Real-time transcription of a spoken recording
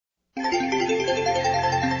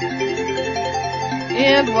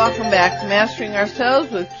And welcome back to Mastering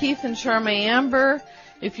Ourselves with Keith and Charma Amber.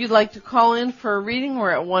 If you'd like to call in for a reading,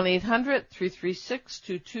 we're at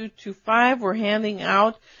 1-800-336-2225. We're handing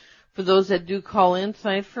out, for those that do call in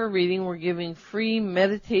tonight for a reading, we're giving free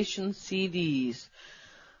meditation CDs.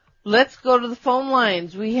 Let's go to the phone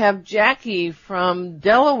lines. We have Jackie from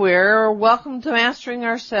Delaware. Welcome to Mastering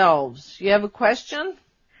Ourselves. You have a question?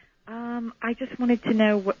 I just wanted to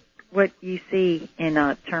know what you see in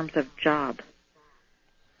terms of job.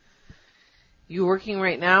 You working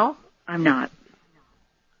right now? I'm not.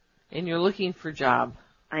 And you're looking for a job?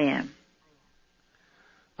 I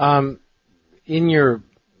am. In your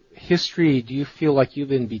history, do you feel like you've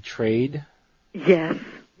been betrayed? Yes.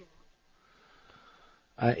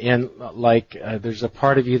 And there's a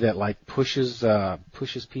part of you that pushes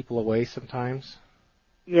people away sometimes?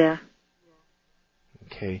 Yeah.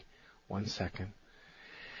 Okay, 1 second.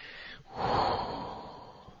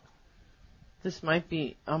 This might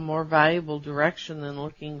be a more valuable direction than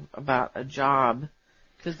looking about a job,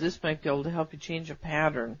 because this might be able to help you change a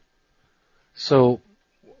pattern. So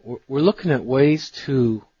we're looking at ways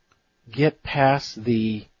to get past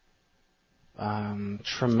the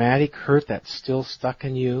traumatic hurt that's still stuck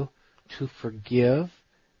in you, to forgive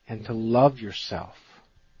and to love yourself.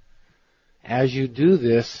 As you do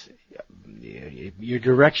this, your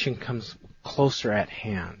direction comes closer at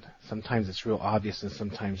hand. Sometimes it's real obvious, and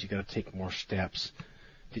sometimes you got to take more steps.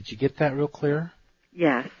 Did you get that real clear?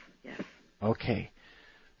 Yes. Yes. Okay.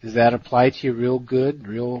 Does that apply to you real good,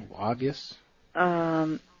 real obvious?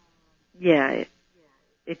 Yeah,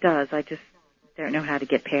 it does. I just don't know how to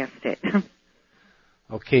get past it.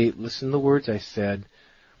 Okay, listen to the words I said.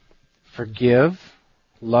 Forgive,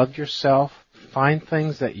 love yourself, find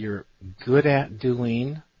things that you're good at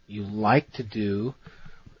doing, you like to do,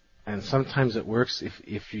 and sometimes it works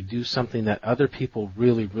if you do something that other people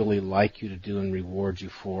really, really like you to do and reward you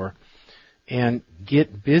for. And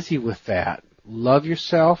get busy with that. Love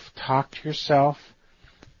yourself, talk to yourself,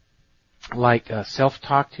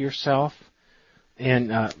 self-talk to yourself.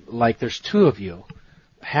 And there's two of you.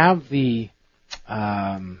 Have the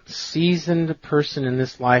seasoned person in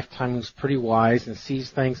this lifetime who's pretty wise and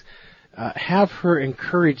sees things, have her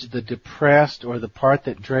encourage the depressed or the part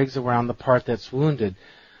that drags around the part that's wounded.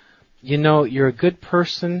 You know, you're a good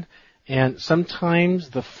person, and sometimes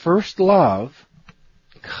the first love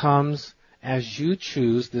comes as you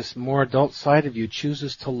choose, this more adult side of you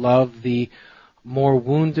chooses to love the more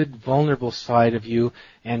wounded, vulnerable side of you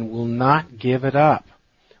and will not give it up.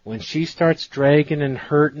 When she starts dragging and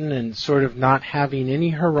hurting and sort of not having any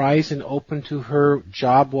horizon open to her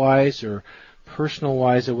job-wise or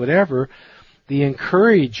personal-wise or whatever, the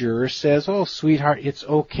encourager says, oh, sweetheart, it's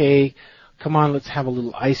okay. Come on, let's have a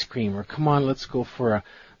little ice cream, or come on, let's go for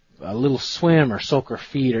a little swim or soak our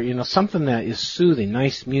feet, or, something that is soothing,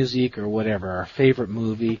 nice music or whatever, our favorite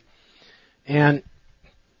movie. And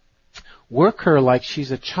work her like she's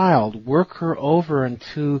a child. Work her over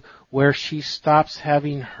into where she stops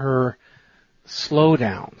having her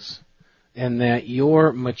slowdowns, and that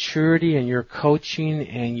your maturity and your coaching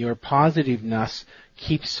and your positiveness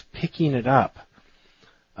keeps picking it up.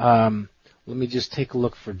 Let me just take a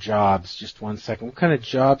look for jobs. Just 1 second. What kind of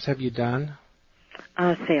jobs have you done?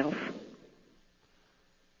 Sales.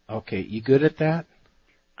 Okay. You good at that?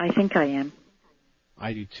 I think I am.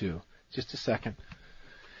 I do too. Just a second.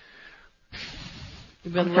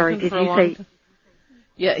 You've been I'm sorry, looking did for a you long say... time?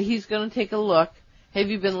 Yeah, he's going to take a look. Have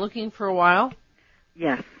you been looking for a while?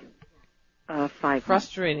 Yes. 5 months.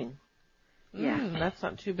 Frustrating. Yeah. That's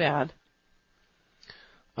not too bad.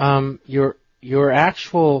 Your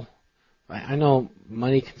actual, I know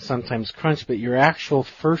money can sometimes crunch, but your actual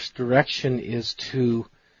first direction is to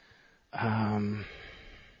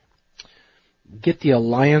get the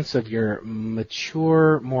alliance of your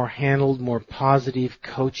mature, more handled, more positive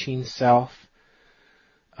coaching self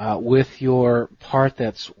with your part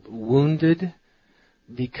that's wounded,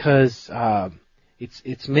 because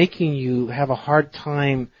it's making you have a hard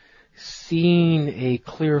time seeing a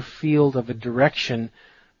clear field of a direction,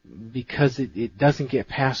 because it doesn't get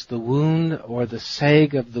past the wound or the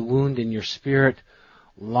sag of the wound in your spirit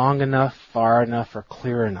long enough, far enough, or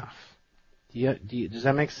clear enough. Does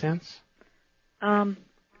that make sense? Yeah,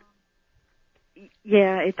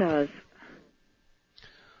 it does.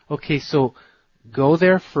 Okay, so go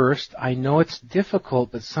there first. I know it's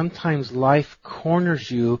difficult, but sometimes life corners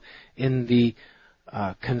you in the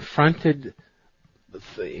confronted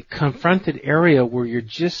area where you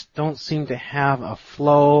just don't seem to have a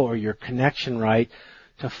flow or your connection right,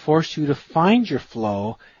 to force you to find your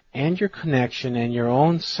flow and your connection and your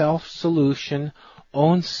own self-solution,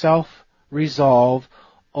 own self-resolve,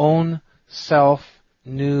 own self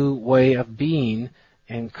new way of being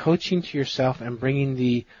and coaching to yourself and bringing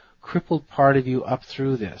the crippled part of you up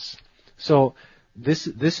through this. So this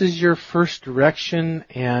is your first direction,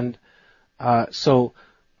 and so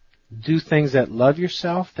do things that love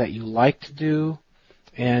yourself, that you like to do,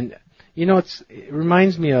 and it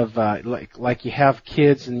reminds me of like you have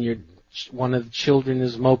kids and one of the children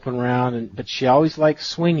is moping around, but she always likes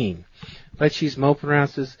swinging, but she's moping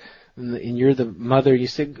around, and you're the mother, you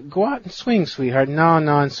say, go out and swing, sweetheart. No,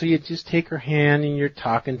 and so you just take her hand and you're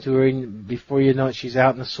talking to her, and before you know it, she's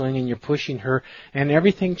out in the swing and you're pushing her, and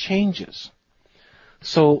everything changes.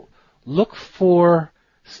 So look for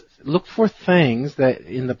things that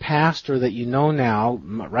in the past or that you know now,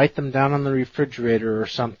 write them down on the refrigerator or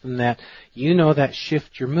something that that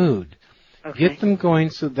shift your mood. Okay. Get them going,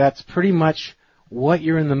 so that's pretty much what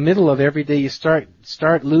you're in the middle of every day. You start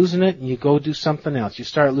losing it and you go do something else. You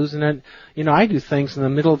start losing it. I do things in the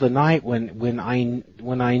middle of the night when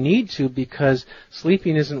I need to, because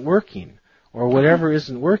sleeping isn't working or whatever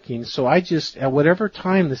isn't working. So I just, at whatever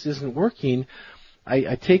time this isn't working,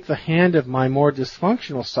 I take the hand of my more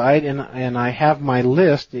dysfunctional side and I have my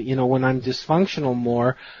list. When I'm dysfunctional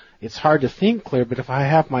more, it's hard to think clear, but if I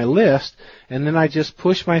have my list and then I just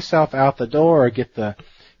push myself out the door or get the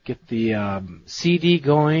CD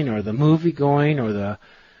going or the movie going or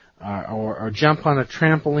or jump on a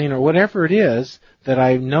trampoline or whatever it is that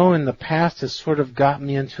I know in the past has sort of gotten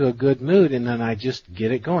me into a good mood, and then I just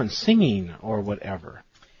get it going, singing or whatever.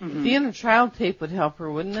 Mm-hmm. The inner child tape would help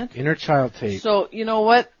her, wouldn't it? Inner child tape. So, you know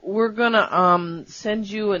what? We're gonna send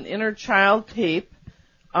you an inner child tape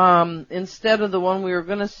instead of the one we were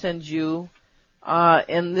gonna send you.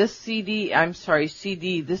 And this CD,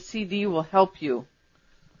 this CD will help you.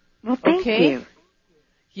 Well, thank you.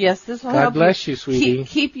 Yes, this will help you. God bless you, sweetie.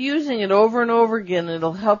 Keep using it over and over again.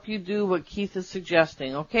 It'll help you do what Keith is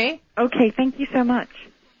suggesting, okay? Okay, thank you so much.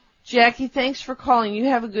 Jackie, thanks for calling. You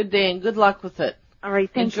have a good day and good luck with it. All right,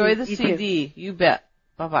 thank you. Enjoy the CD. Too. You bet.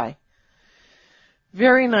 Bye-bye.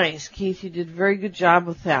 Very nice, Keith. You did a very good job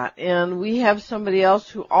with that. And we have somebody else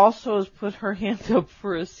who also has put her hand up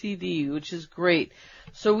for a CD, which is great.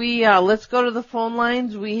 So let's go to the phone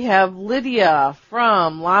lines. We have Lydia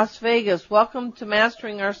from Las Vegas. Welcome to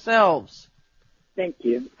Mastering Ourselves. Thank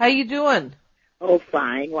you. How you doing? Oh,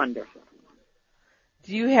 fine. Wonderful.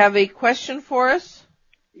 Do you have a question for us?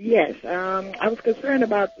 Yes. I was concerned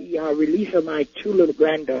about the release of my two little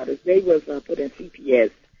granddaughters. They was put in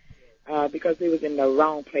CPS because they was in the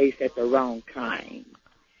wrong place at the wrong time.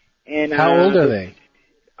 And how old are they?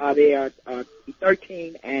 They are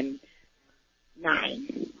 13 and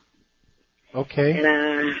 9. Okay. And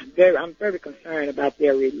I'm very concerned about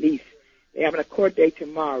their release. They're having a court date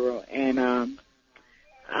tomorrow, and I'm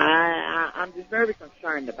just very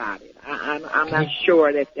concerned about it. I'm not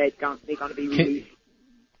sure that they're going to be released.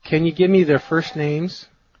 Can you give me their first names?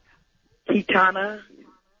 Kitana.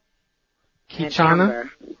 And Amber.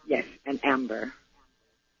 Yes, and Amber.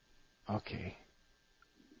 Okay.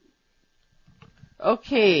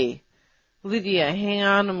 Okay. Lydia, hang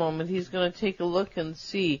on a moment. He's going to take a look and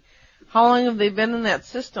see. How long have they been in that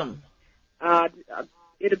system?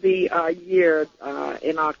 It'll be a year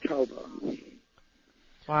in October.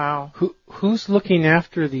 Wow. Who's looking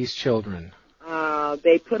after these children?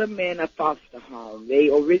 They put them in a foster home. They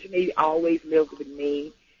originally always lived with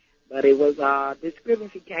me, but it was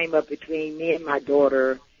discrepancy came up between me and my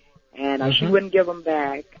daughter, and she wouldn't give them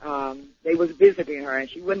back. They was visiting her, and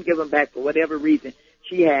she wouldn't give them back for whatever reason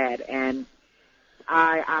she had, and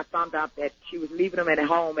I found out that she was leaving them at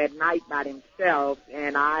home at night by themselves,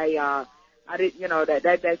 and I didn't,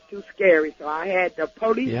 that's too scary. So I had the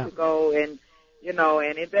police to go and,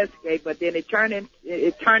 and investigate, but then it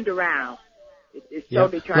turned around. It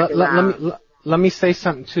slowly turned around. Let me say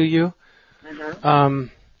something to you.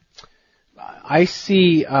 I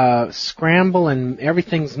see scramble and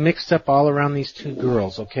everything's mixed up all around these two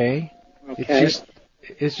girls, okay?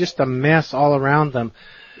 It's just a mess all around them.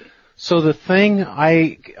 So the thing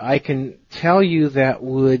I can tell you that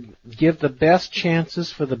would give the best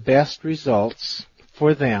chances for the best results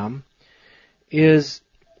for them is,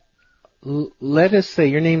 let us say,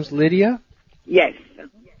 your name's Lydia? Yes.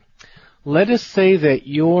 Let us say that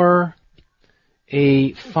you're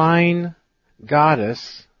a fine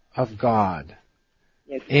goddess of God.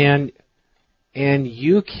 Yes. And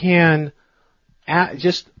you can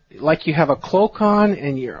just like you have a cloak on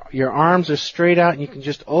and your arms are straight out, and you can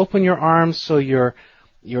just open your arms so your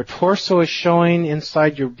torso is showing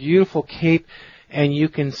inside your beautiful cape, and you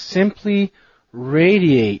can simply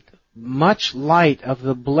radiate much light of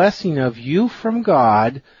the blessing of you from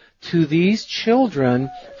God to these children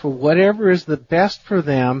for whatever is the best for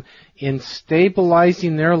them in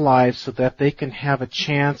stabilizing their lives so that they can have a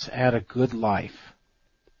chance at a good life.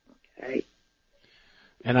 Okay.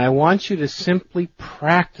 And I want you to simply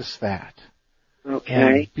practice that.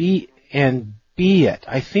 Okay. And be it.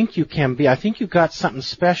 I think you can be. I think you've got something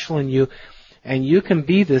special in you, and you can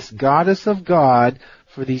be this goddess of God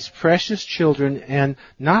for these precious children, and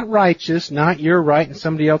not righteous, not you're right and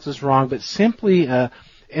somebody else is wrong, but simply a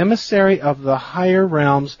emissary of the higher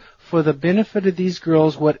realms for the benefit of these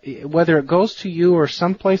girls, whether it goes to you or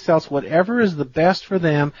someplace else, whatever is the best for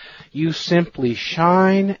them, you simply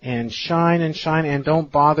shine and shine and shine and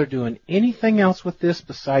don't bother doing anything else with this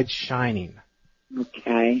besides shining.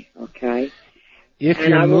 Okay. If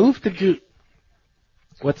you're moved to do...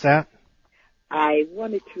 What's that? I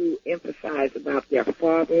wanted to emphasize about their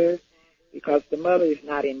father because the mother is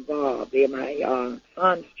not involved. They're my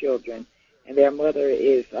son's children, and their mother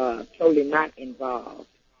is totally not involved.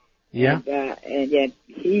 Yeah. And yet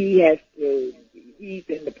he's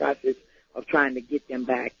in the process of trying to get them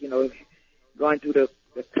back, going through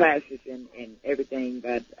the classes and everything,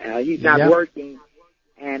 but he's not working,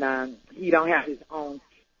 and he don't have his own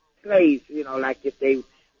place, like if they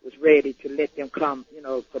was ready to let them come,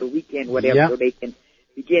 for the weekend, whatever, so they can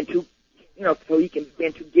begin to, so he can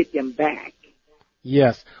begin to get them back.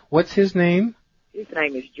 Yes. What's his name? His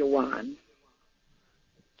name is Jawan.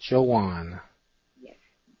 Jawan.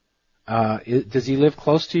 Yes. Does he live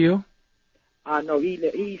close to you? No,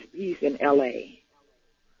 he's in L.A.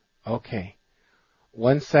 Okay.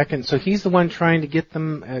 1 second. So he's the one trying to get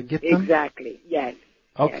them, Exactly. Yes.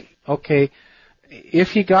 Okay. Yes. Okay.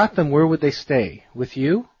 If he got them, where would they stay? With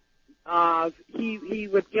you? He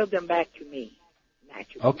would give them back to me.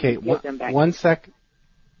 Naturally. Okay. 1 second.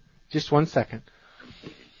 Just 1 second.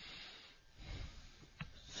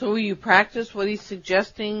 So will you practice what he's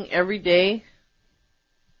suggesting every day?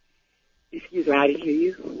 Excuse me, I didn't hear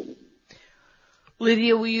you.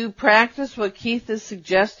 Lydia, will you practice what Keith is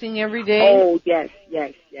suggesting every day? Oh, yes. Yes,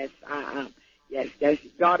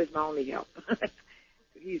 God is my only help.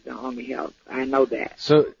 He's the only help. I know that.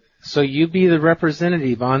 So you be the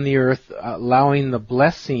representative on the earth, allowing the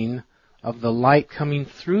blessing of the light coming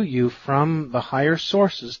through you from the higher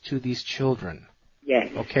sources to these children.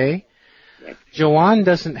 Yes. Okay? Yes. Jawan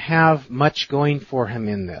doesn't have much going for him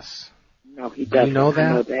in this. No, he doesn't. You know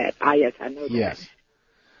that? I know that. Yes, I know that. Yes.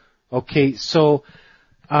 Okay, so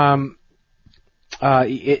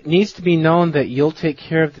it needs to be known that you'll take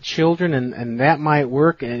care of the children, and that might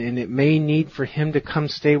work, and it may need for him to come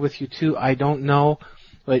stay with you too. I don't know,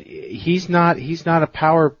 but he's not a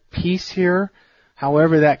power piece here.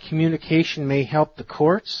 However, that communication may help the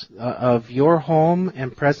courts of your home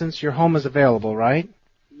and presence. Your home is available, right?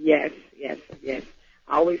 Yes.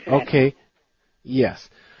 Always have. Okay. Yes.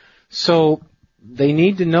 So they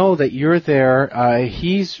need to know that you're there.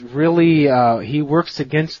 He's really, he works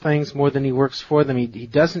against things more than he works for them. He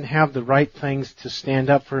doesn't have the right things to stand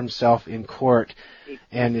up for himself in court,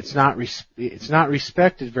 and it's not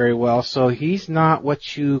respected very well. So he's not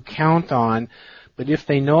what you count on. But if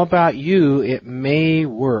they know about you, it may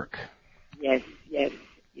work. Yes.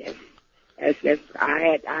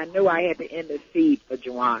 I knew I had to intercede for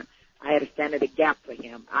Jawan. I had to stand in the gap for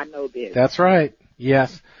him. I know this. That's right.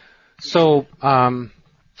 Yes. So,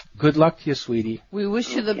 good luck to you, sweetie. We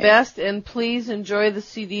wish you the best, and please enjoy the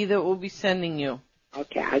CD that we'll be sending you.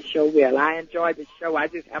 Okay, I sure will. I enjoyed the show. I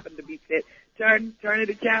just happened to be turning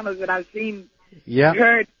the channels, and I've seen,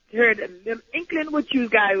 heard a little inkling what you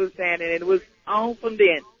guys were saying, and it was on from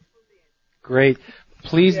then. Great.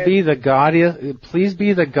 Please be the goddess. Please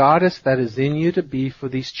be the goddess that is in you to be for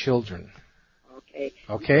these children.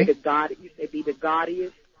 Okay. You say be the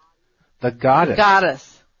goddess. The goddess.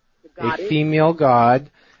 Goddess. A female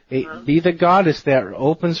god. Be the goddess that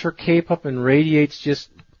opens her cape up and radiates just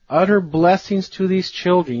utter blessings to these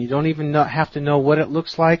children. You don't even have to know what it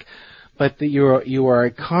looks like, but that you are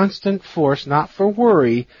a constant force, not for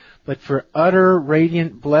worry, but for utter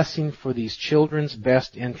radiant blessing for these children's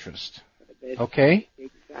best interest. Okay?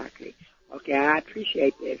 Exactly. Okay, I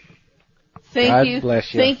appreciate this. Thank you. God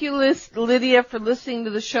bless you. Thank you, Lydia, for listening to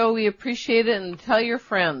the show. We appreciate it, and tell your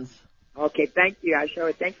friends. Okay, thank you. I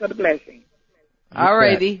sure. Thanks for the blessing. All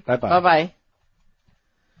righty. Bye-bye. Bye-bye.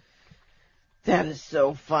 That is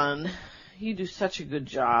so fun. You do such a good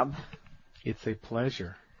job. It's a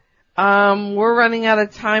pleasure. We're running out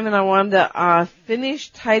of time, and I wanted to finish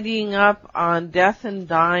tidying up on death and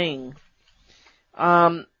dying.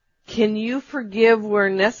 Can you forgive where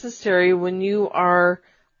necessary when you are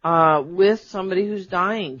with somebody who's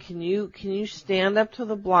dying? Can you stand up to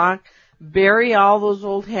the block, bury all those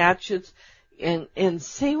old hatchets? and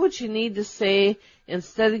say what you need to say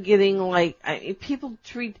instead of getting people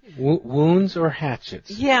treat wounds or hatchets.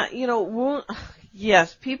 Yeah,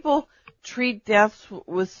 yes, people treat deaths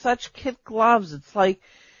with such kid gloves. It's like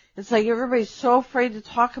everybody's so afraid to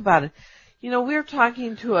talk about it. We were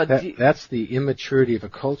talking to that's the immaturity of a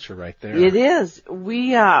culture right there. It is.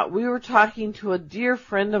 We were talking to a dear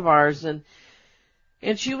friend of ours, and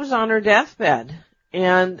she was on her deathbed,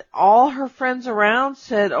 and all her friends around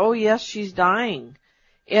said, "Oh yes, she's dying."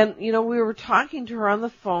 And we were talking to her on the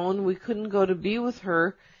phone. We couldn't go to be with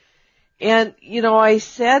her, and I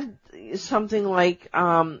said something like,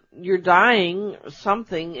 "You're dying,"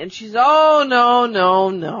 something, and she's, "Oh no."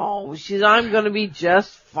 "I'm going to be just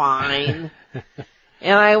fine."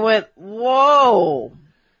 And I went, "Whoa,"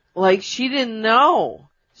 like she didn't know.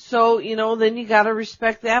 So then you got to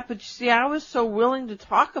respect that. But you see, I was so willing to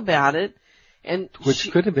talk about it, and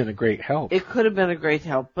which could have been a great help. It could have been a great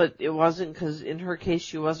help, but it wasn't, because in her case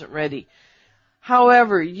she wasn't ready.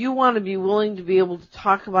 However, you want to be willing to be able to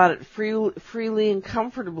talk about it freely and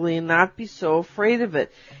comfortably and not be so afraid of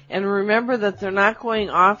it. And remember that they're not going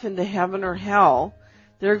off into heaven or hell.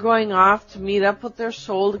 They're going off to meet up with their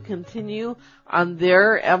soul to continue on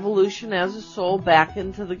their evolution as a soul back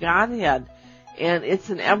into the Godhead. And it's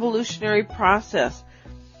an evolutionary process.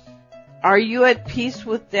 Are you at peace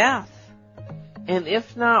with death? And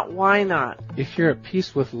if not, why not? If you're at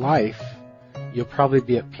peace with life, you'll probably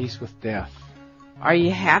be at peace with death. Are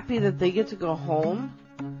you happy that they get to go home?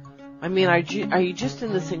 I mean, are you just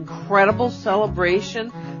in this incredible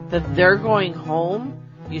celebration that they're going home?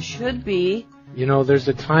 You should be. There's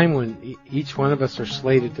a time when each one of us are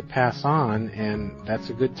slated to pass on, and that's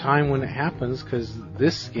a good time when it happens, because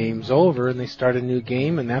this game's over and they start a new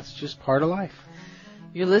game, and that's just part of life.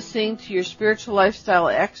 You're listening to your spiritual lifestyle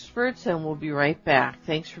experts, and we'll be right back.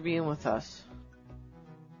 Thanks for being with us.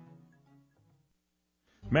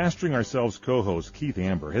 Mastering Ourselves co-host Keith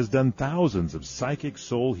Amber has done thousands of psychic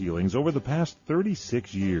soul healings over the past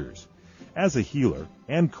 36 years. As a healer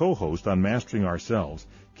and co-host on Mastering Ourselves,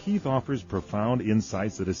 Keith offers profound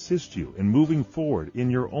insights that assist you in moving forward in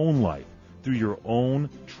your own life through your own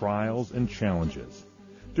trials and challenges.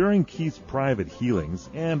 During Keith's private healings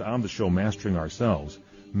and on the show Mastering Ourselves,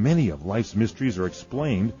 many of life's mysteries are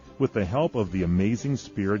explained with the help of the amazing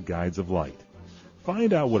spirit guides of light.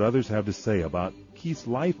 Find out what others have to say about Keith's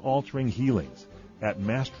life-altering healings at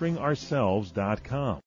MasteringOurselves.com.